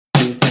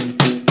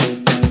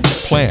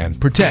plan,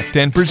 protect,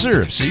 and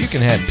preserve so you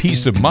can have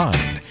peace of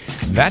mind.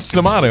 That's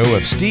the motto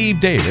of Steve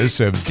Davis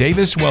of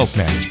Davis Wealth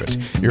Management,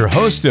 your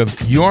host of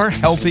Your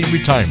Healthy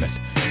Retirement.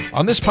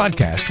 On this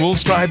podcast, we'll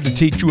strive to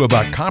teach you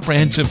about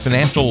comprehensive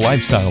financial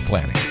lifestyle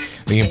planning,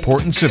 the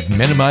importance of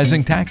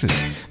minimizing taxes,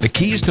 the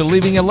keys to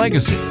leaving a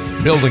legacy,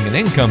 building an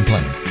income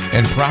plan,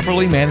 and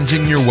properly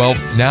managing your wealth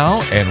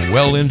now and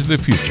well into the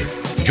future.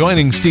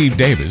 Joining Steve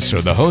Davis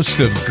are the hosts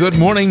of Good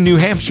Morning New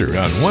Hampshire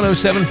on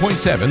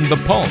 107.7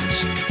 The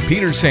Pulse,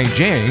 Peter St.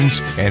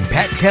 James and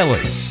Pat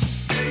Kelly.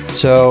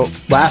 So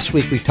last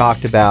week we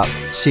talked about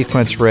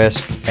sequence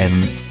risk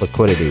and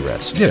liquidity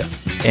risk. Yeah.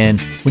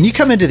 And when you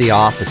come into the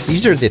office,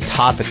 these are the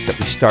topics that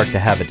we start to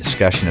have a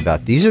discussion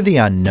about. These are the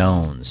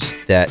unknowns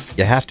that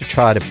you have to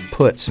try to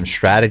put some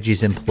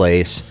strategies in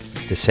place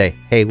to say,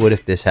 hey, what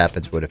if this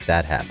happens? What if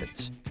that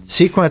happens?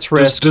 Sequence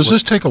risk. Does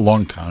this take a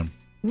long time?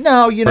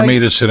 No, for me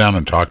to sit down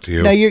and talk to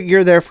you? No,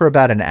 you're there for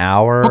about an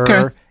hour.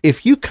 Okay.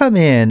 If you come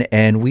in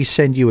and we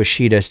send you a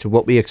sheet as to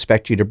what we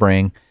expect you to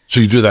bring.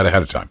 So you do that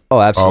ahead of time? Oh,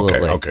 absolutely.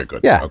 Okay,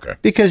 good. Yeah, okay.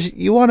 Because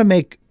you want to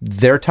make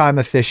their time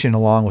efficient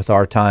along with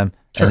our time.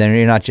 Sure. And then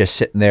you're not just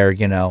sitting there,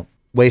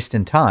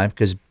 wasting time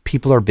because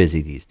people are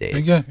busy these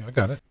days. Yeah, I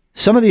got it.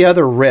 Some of the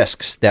other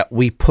risks that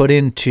we put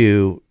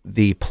into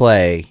the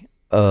play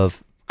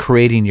of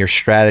creating your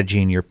strategy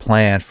and your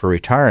plan for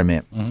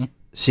retirement,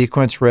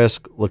 sequence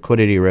risk,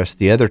 liquidity risk.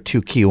 The other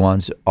two key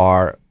ones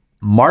are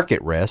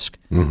market risk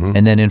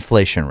and then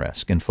inflation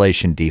risk,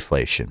 inflation,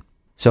 deflation.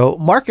 So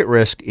market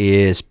risk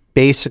is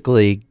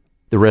basically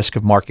the risk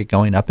of market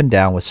going up and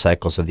down with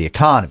cycles of the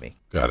economy.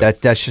 Got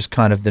it. That's just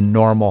kind of the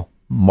normal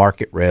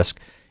market risk.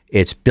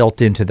 It's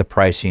built into the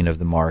pricing of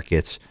the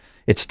markets.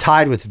 It's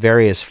tied with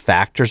various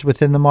factors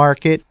within the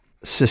market.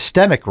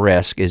 Systemic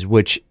risk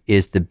which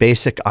is the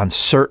basic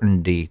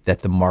uncertainty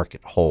that the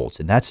market holds,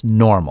 and that's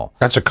normal.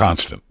 That's a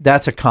constant.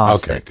 That's a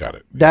constant. Okay, got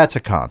it. That's a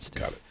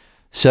constant. Got it.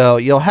 So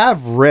you'll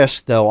have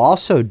risk, though,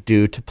 also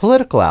due to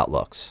political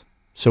outlooks.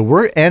 So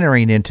we're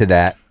entering into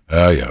that.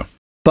 Yeah.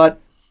 But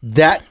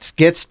that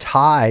gets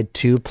tied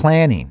to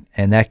planning,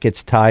 and that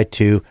gets tied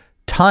to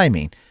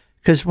timing.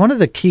 Because one of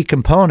the key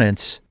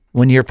components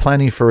when you're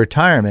planning for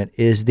retirement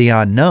is the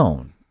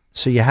unknown.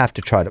 So you have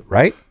to try to,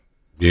 right?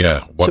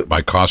 Yeah, what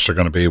my costs are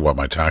going to be, what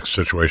my tax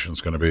situation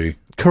is going to be.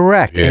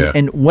 Correct. Yeah.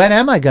 And when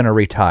am I going to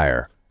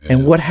retire? Yeah.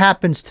 And what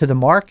happens to the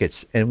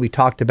markets? And we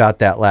talked about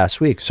that last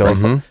week.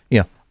 So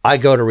if I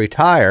go to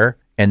retire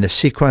and the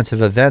sequence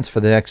of events for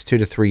the next 2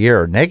 to 3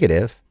 years are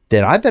negative,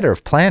 then I better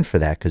have planned for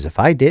that, because if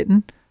I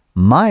didn't,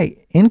 my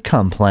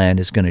income plan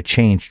is going to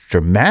change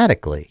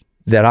dramatically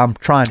that I'm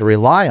trying to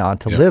rely on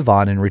to live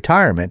on in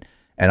retirement.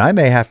 And I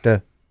may have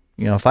to,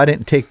 if I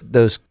didn't take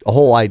those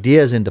whole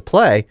ideas into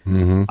play,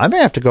 I may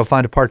have to go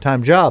find a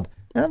part-time job.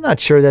 And I'm not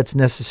sure that's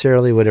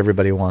necessarily what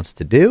everybody wants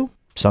to do.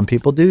 Some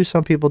people do,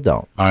 some people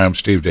don't. Hi, I'm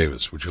Steve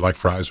Davis. Would you like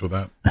fries with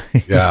that?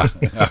 Yeah,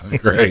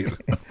 great.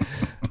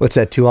 What's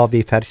that? 2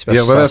 all-beef patty,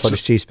 special well, sauce,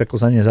 lettuce, cheese,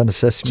 pickles, onions on a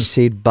sesame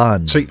seed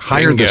bun. See,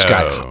 hire this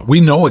guy.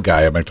 We know a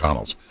guy at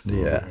McDonald's.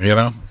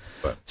 Yeah.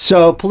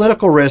 So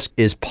political risk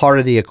is part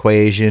of the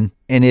equation,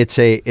 and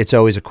it's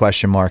always a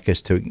question mark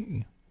as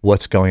to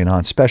what's going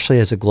on, especially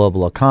as a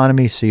global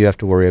economy. So you have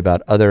to worry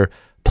about other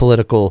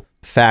political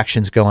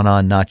factions going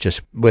on, not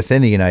just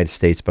within the United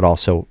States, but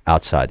also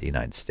outside the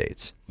United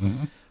States.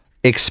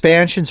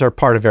 Expansions are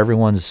part of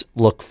everyone's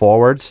look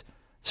forwards.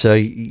 So,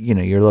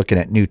 you're looking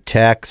at new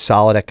tech,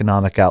 solid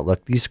economic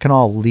outlook. These can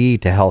all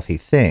lead to healthy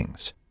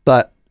things.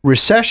 But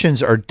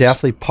recessions are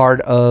definitely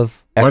part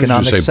of economic Why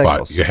did you say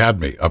cycles. but? You had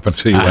me up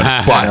until you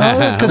went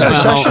but. Because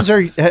recessions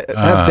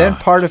have been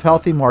part of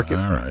healthy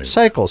market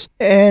cycles.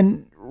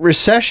 And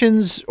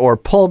recessions or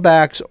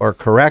pullbacks or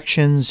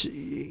corrections,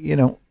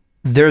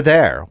 they're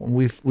there.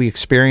 We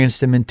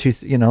experienced them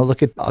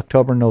look at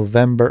October,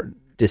 November,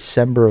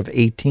 December of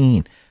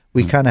 2018.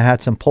 We kind of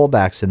had some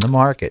pullbacks in the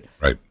market.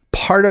 Right.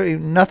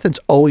 Nothing's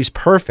always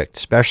perfect,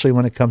 especially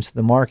when it comes to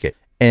the market.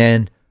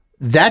 And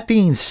that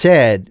being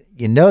said,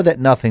 that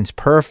nothing's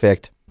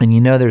perfect,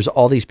 and there's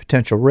all these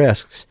potential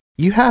risks.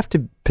 You have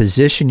to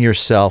position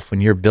yourself when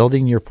you're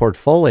building your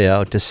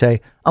portfolio to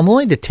say, I'm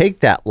willing to take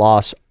that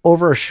loss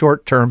over a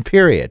short-term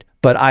period,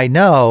 but I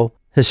know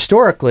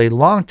historically,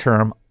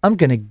 long-term, I'm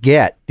going to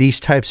get these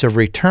types of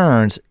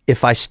returns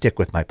if I stick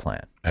with my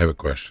plan. I have a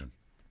question.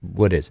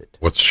 What is it?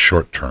 What's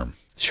short term?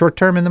 Short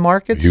term in the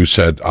markets? You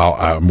said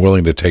I'm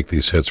willing to take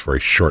these hits for a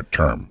short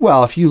term.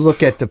 Well, if you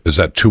look at Is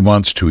that 2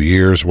 months, 2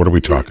 years? What are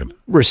we talking?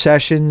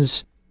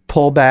 Recessions,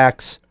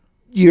 pullbacks,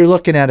 you're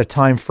looking at a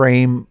time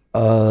frame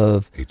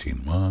of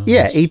 18 months.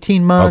 Yeah,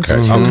 18 months,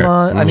 okay. 2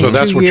 months. So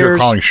that's 2 what years. you're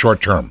calling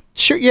short term.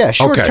 Sure, yeah,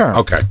 short term.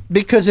 Okay.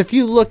 Because if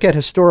you look at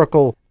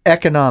historical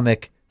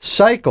economic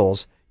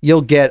cycles,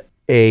 you'll get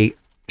a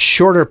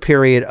shorter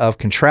period of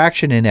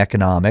contraction in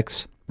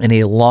economics and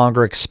a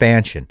longer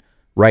expansion.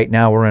 Right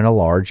now, we're in a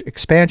large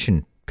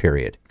expansion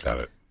period. Got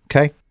it.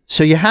 Okay.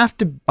 So you have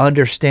to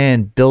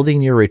understand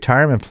building your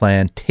retirement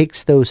plan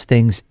takes those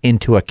things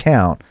into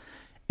account,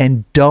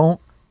 and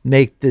don't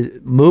make the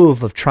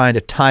move of trying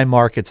to time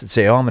markets and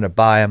say, oh, I'm going to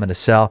buy, I'm going to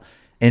sell,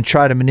 and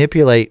try to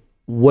manipulate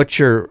what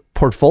your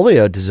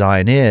portfolio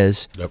design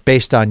is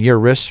based on your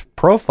risk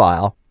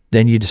profile,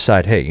 then you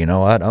decide, hey, you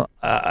know what?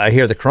 I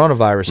hear the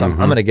coronavirus. I'm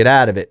going to get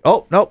out of it.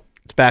 Oh, no,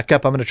 it's back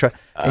up. I'm going to try.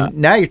 And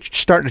now you're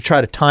starting to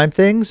try to time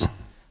things.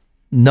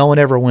 No one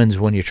ever wins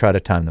when you try to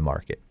time the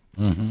market.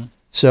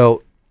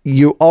 So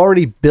you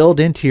already build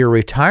into your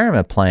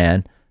retirement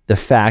plan the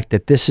fact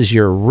that this is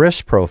your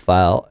risk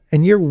profile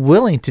and you're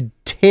willing to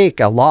take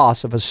a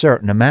loss of a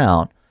certain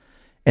amount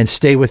and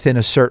stay within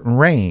a certain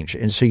range.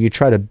 And so you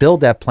try to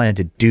build that plan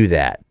to do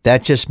that.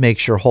 That just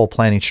makes your whole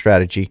planning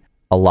strategy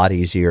a lot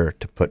easier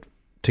to put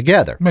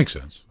together. Makes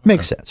sense.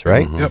 Makes sense,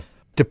 right? Yep.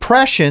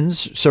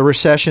 Depressions, so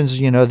recessions,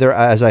 they're,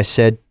 as I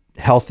said,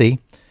 healthy.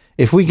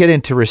 If we get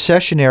into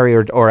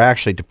recessionary or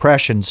actually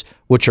depressions,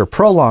 which are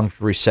prolonged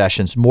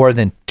recessions, more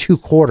than 2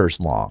 quarters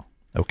long,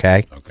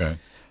 okay?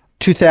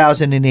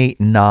 2008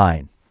 and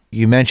 9.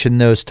 You mentioned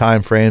those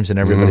time frames, and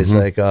everybody's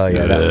like, oh,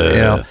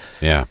 yeah,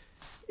 Yeah.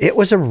 It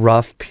was a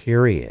rough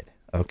period,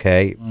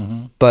 okay?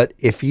 But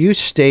if you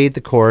stayed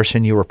the course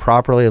and you were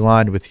properly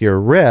aligned with your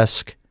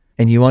risk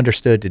and you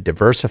understood to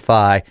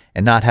diversify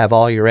and not have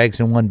all your eggs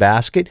in one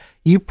basket,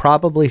 you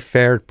probably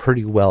fared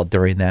pretty well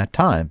during that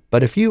time.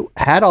 But if you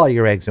had all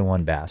your eggs in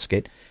one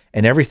basket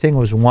and everything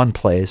was one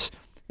place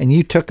and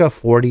you took a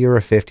 40 or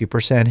a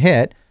 50%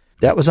 hit,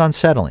 that was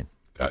unsettling.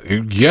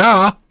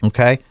 Yeah.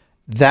 Okay?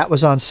 That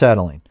was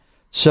unsettling.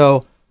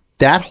 So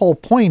that whole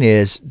point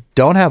is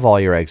don't have all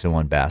your eggs in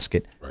one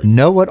basket. Right.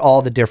 Know what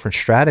all the different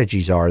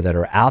strategies are that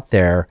are out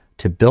there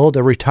to build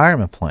a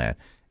retirement plan.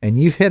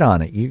 And you've hit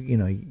on it.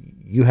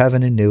 You have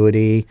an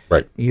annuity.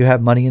 Right. You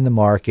have money in the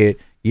market.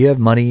 You have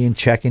money in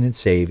checking and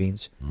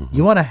savings.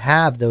 You want to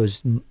have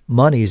those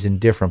monies in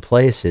different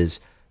places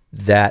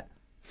that,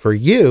 for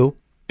you,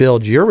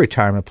 build your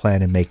retirement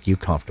plan and make you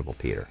comfortable,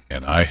 Peter.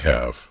 And I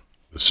have,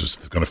 this is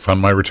going to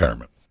fund my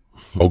retirement,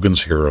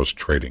 Hogan's Heroes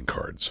trading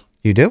cards.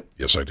 You do?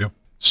 Yes, I do.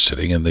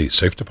 Sitting in the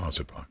safe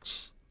deposit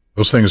box.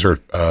 Those things are,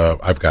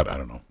 I've got, I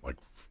don't know, like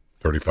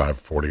 35,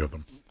 40 of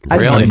them.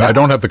 Really? I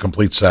don't have the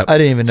complete set. I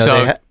didn't even know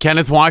So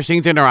Kenneth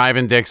Washington or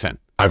Ivan Dixon?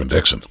 Ivan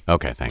Dixon.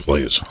 Okay, thank you.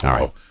 Please.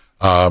 All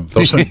right.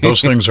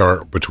 Those things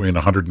are between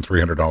 $100 and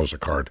 $300 a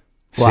card.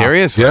 Wow.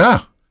 Seriously?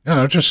 Yeah.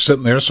 Just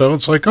sitting there. So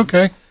it's like,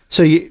 okay.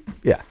 So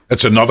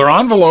It's another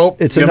envelope.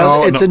 It's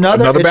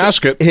another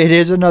basket. It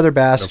is another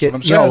basket. That's what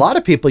I'm saying. A lot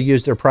of people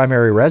use their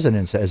primary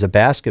residence as a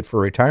basket for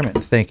retirement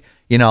and think,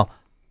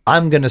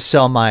 I'm going to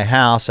sell my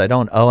house. I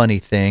don't owe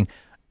anything.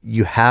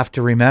 You have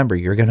to remember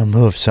you're going to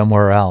move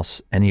somewhere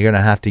else and you're going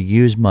to have to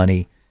use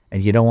money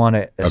and you don't want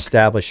to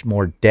establish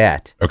more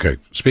debt. Okay.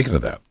 Speaking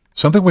of that,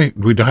 something we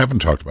haven't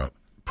talked about,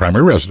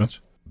 primary residence.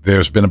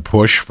 There's been a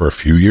push for a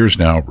few years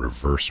now,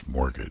 reverse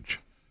mortgage.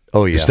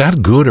 Oh, yeah. Is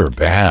that good or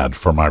bad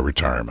for my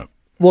retirement?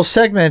 We'll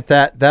segment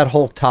that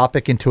whole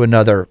topic into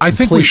another. I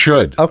think we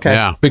should. Okay.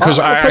 Yeah. Because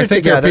I'll put I it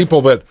think there are together.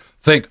 people that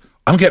think,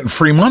 I'm getting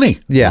free money.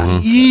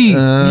 Yeah.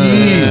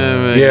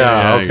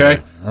 Yeah,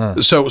 okay.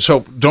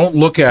 So don't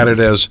look at it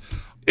as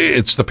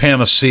it's the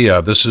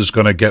panacea. This is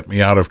going to get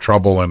me out of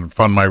trouble and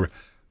fund my...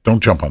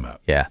 Don't jump on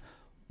that. Yeah.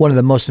 One of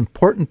the most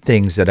important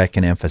things that I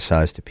can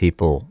emphasize to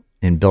people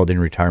in building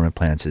retirement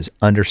plans is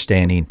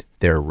understanding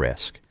their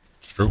risk.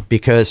 It's true.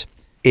 Because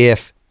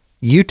if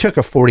you took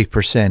a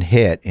 40%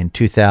 hit in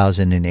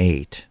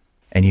 2008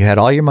 and you had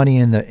all your money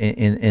in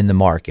the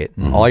market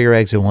and all your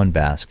eggs in one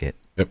basket,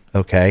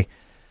 okay,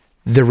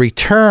 the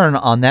return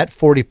on that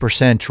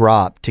 40%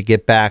 drop to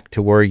get back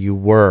to where you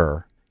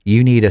were,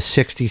 you need a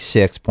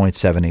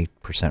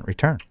 66.78%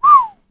 return.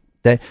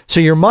 So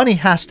your money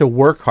has to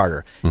work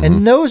harder.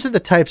 And those are the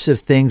types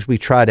of things we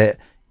try to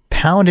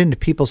pound into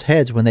people's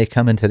heads when they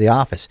come into the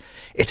office.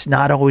 It's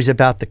not always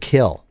about the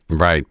kill.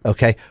 Right.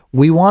 Okay.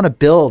 We want to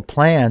build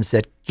plans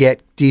that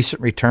get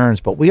decent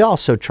returns, but we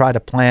also try to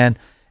plan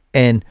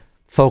and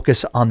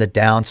focus on the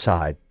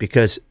downside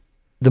because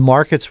the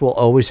markets will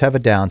always have a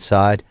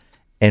downside,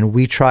 and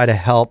we try to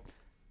help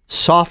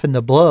soften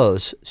the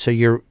blows so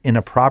you're in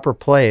a proper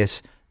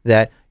place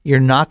that you're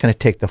not going to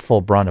take the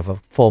full brunt of a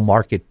full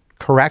market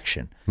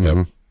correction.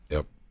 Yep.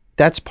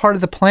 That's part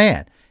of the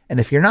plan. And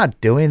if you're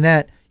not doing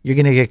that, you're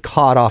going to get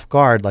caught off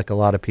guard like a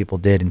lot of people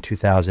did in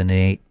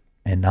 2008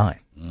 and 9.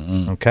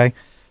 Okay?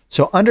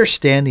 So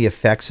understand the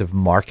effects of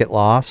market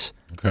loss.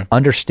 Okay.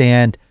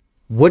 Understand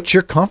what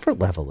your comfort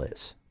level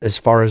is as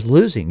far as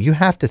losing. You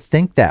have to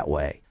think that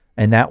way.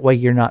 And that way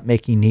you're not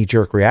making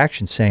knee-jerk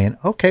reactions saying,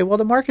 okay, well,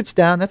 the market's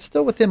down. That's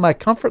still within my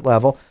comfort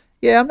level.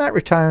 Yeah, I'm not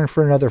retiring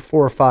for another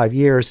 4 or 5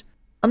 years.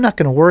 I'm not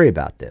going to worry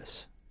about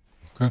this.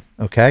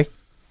 Okay?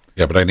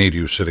 Yeah, but I need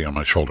you sitting on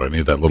my shoulder. I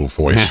need that little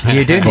voice.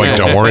 You do. Going,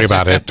 don't worry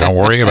about it. Don't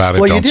worry about it.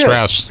 Well, you don't do.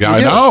 stress. Yeah, You I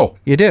do. know.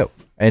 You do.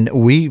 And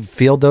we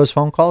field those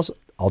phone calls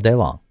all day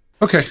long.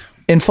 Okay.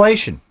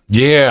 Inflation.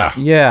 Yeah.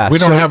 Yeah. We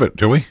don't have it,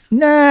 do we?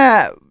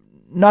 Nah,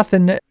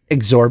 nothing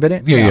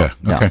exorbitant. Yeah.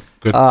 No. Okay,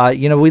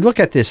 good. We look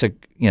at this,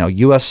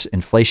 U.S.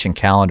 inflation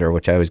calendar,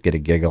 which I always get a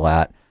giggle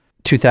at.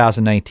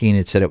 2019,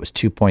 it said it was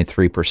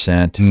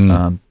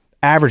 2.3%.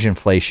 Average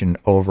inflation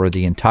over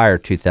the entire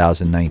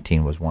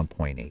 2019 was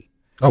 1.8.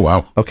 Oh,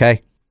 wow.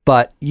 Okay.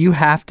 But you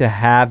have to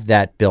have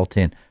that built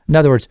in. In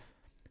other words,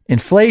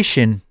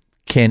 inflation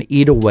can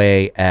eat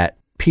away at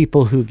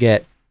people who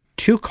get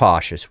too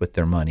cautious with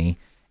their money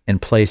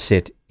and place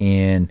it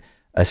in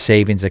a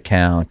savings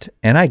account.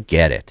 And I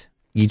get it.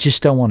 You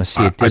just don't want to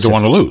see it. I don't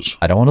want to lose.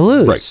 I don't want to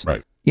lose.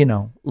 Right.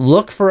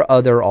 Look for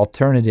other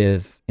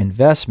alternative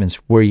investments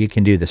where you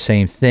can do the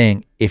same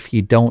thing if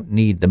you don't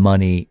need the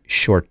money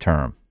short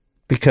term.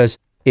 Because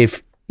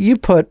if you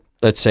put,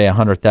 let's say,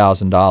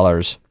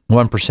 $100,000,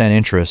 1%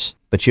 interest,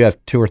 but you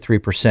have 2 or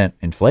 3%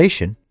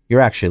 inflation, you're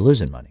actually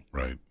losing money.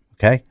 Right.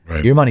 Okay?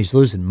 Right. Your money's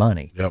losing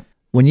money. Yep.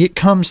 When it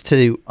comes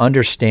to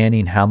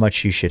understanding how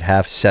much you should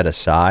have set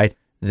aside,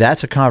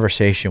 that's a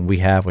conversation we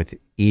have with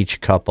each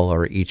couple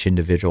or each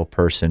individual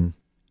person.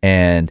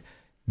 And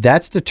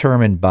that's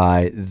determined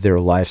by their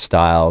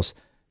lifestyles,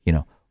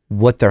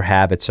 what their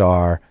habits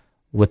are,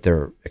 what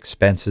their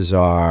expenses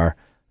are,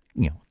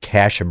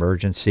 cash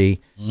emergency.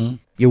 Mm-hmm.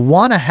 You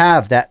want to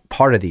have that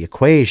part of the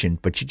equation,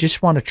 but you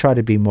just want to try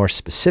to be more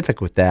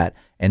specific with that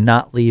and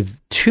not leave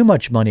too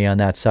much money on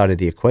that side of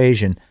the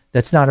equation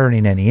that's not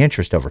earning any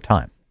interest over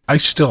time. I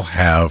still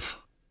have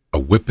a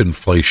whip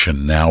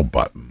inflation now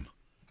button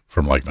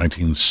from like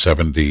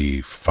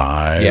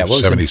 1975,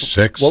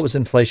 76. What was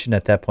inflation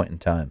at that point in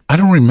time? I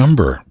don't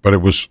remember, but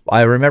it was.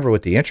 I remember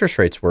what the interest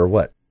rates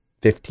were,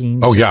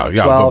 15? Oh, yeah.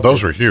 12?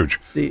 Those were huge.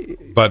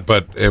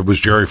 But it was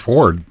Jerry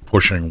Ford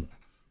pushing.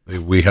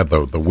 We had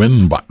the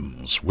win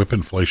buttons, whip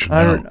inflation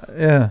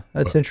now.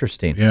 That's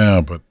interesting.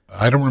 Yeah, but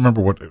I don't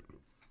remember what.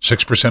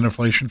 6%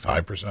 inflation,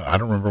 5%. I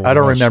don't remember what I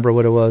don't remember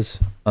what it was.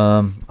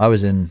 I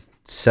was in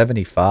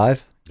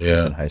 75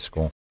 in high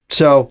school.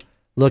 So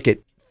look,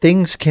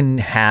 things can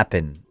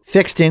happen.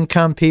 Fixed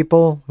income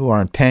people who are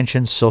on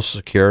pensions, Social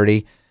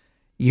Security,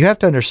 you have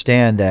to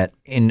understand that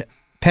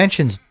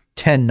pensions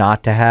tend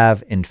not to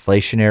have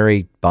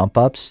inflationary bump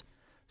ups.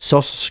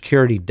 Social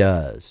Security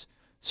does.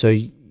 So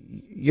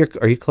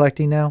are you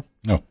collecting now?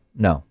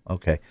 No.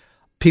 Okay.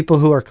 People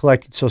who are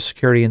collecting Social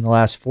Security in the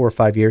last 4 or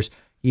 5 years,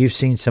 you've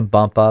seen some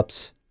bump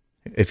ups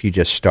if you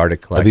just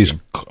started collecting. Are these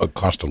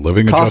cost of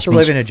living adjustments? Cost of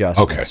living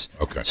adjustments.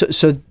 Okay.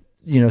 So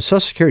Social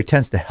Security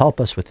tends to help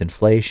us with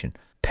inflation.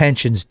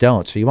 Pensions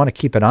don't. So you want to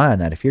keep an eye on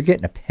that. If you're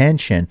getting a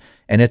pension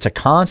and it's a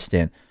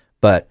constant,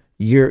 but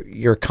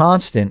your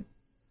constant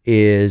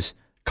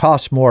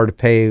costs more to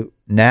pay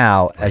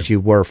now as you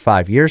were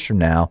 5 years from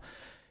now,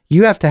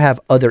 you have to have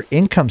other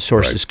income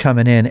sources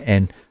coming in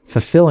and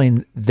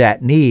fulfilling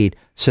that need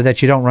so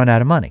that you don't run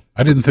out of money.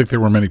 I didn't think there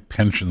were many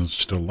pensions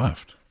still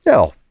left.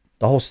 No.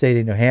 The whole state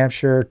of New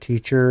Hampshire,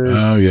 teachers.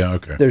 Oh, yeah,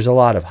 okay. There's a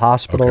lot of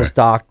hospitals,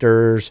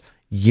 doctors,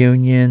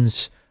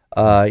 unions.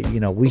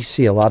 We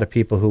see a lot of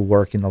people who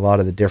work in a lot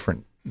of the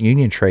different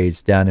union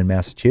trades down in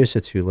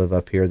Massachusetts who live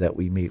up here that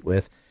we meet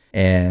with.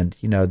 And,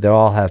 they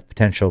all have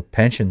potential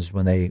pensions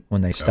when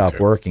they stop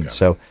working.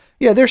 So,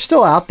 they're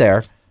still out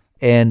there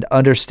and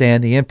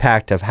understand the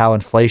impact of how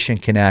inflation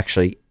can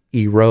actually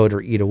erode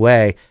or eat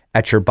away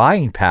at your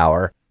buying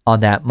power on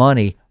that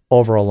money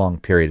over a long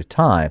period of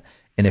time.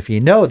 And if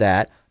you know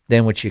that,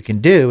 then what you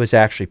can do is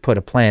actually put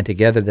a plan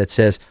together that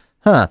says,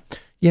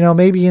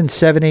 maybe in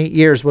 7-8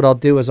 years, what I'll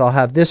do is I'll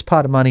have this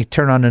pot of money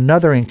turn on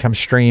another income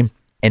stream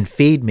and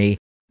feed me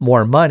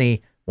more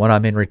money when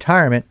I'm in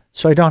retirement,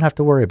 so I don't have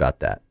to worry about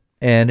that.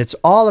 And it's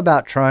all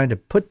about trying to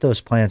put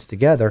those plans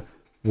together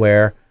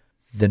where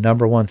the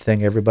number one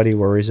thing everybody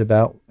worries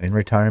about in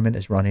retirement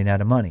is running out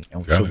of money.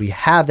 And so we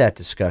have that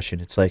discussion.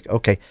 It's like,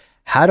 okay,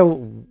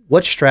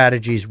 what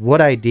strategies,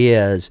 what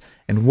ideas,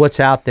 and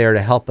what's out there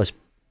to help us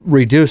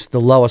reduce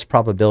the lowest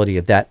probability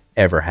of that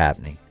ever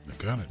happening.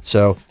 Got it.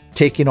 So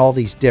taking all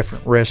these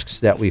different risks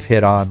that we've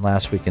hit on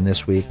last week and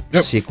this week,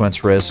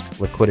 sequence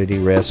risk, liquidity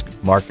risk,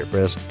 market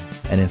risk,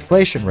 and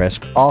inflation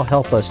risk all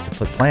help us to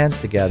put plans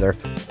together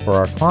for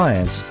our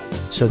clients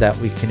so that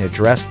we can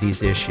address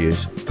these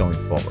issues going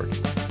forward.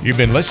 You've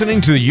been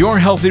listening to the Your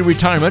Healthy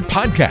Retirement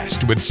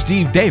podcast with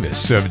Steve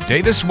Davis of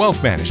Davis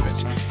Wealth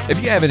Management.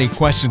 If you have any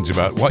questions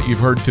about what you've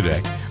heard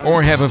today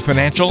or have a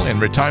financial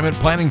and retirement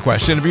planning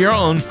question of your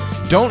own,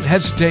 don't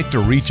hesitate to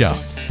reach out.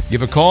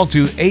 Give a call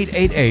to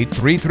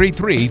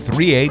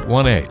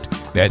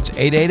 888-333-3818. That's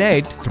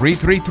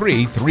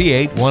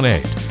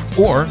 888-333-3818.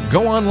 Or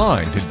go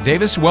online to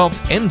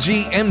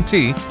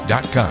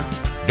daviswealthmgmt.com.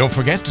 Don't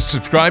forget to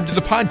subscribe to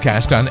the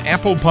podcast on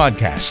Apple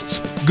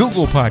Podcasts,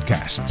 Google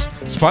Podcasts,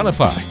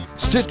 Spotify,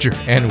 Stitcher,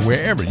 and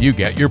wherever you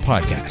get your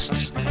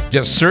podcasts.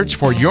 Just search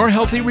for Your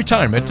Healthy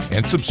Retirement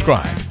and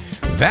subscribe.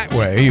 That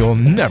way, you'll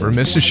never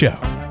miss a show.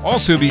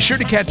 Also, be sure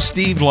to catch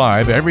Steve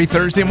live every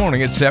Thursday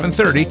morning at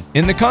 7:30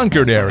 in the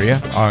Concord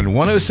area on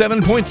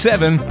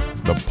 107.7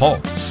 The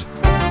Pulse.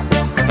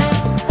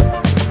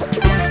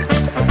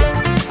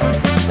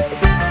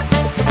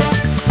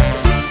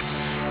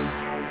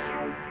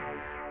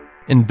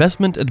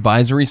 Investment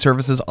advisory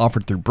services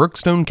offered through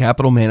Brookstone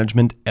Capital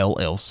Management,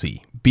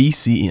 LLC,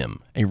 BCM,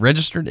 a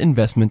registered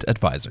investment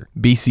advisor.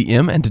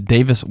 BCM and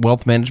Davis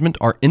Wealth Management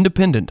are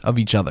independent of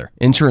each other.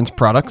 Insurance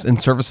products and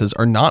services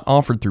are not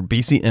offered through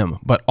BCM,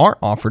 but are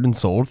offered and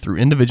sold through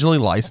individually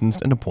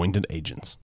licensed and appointed agents.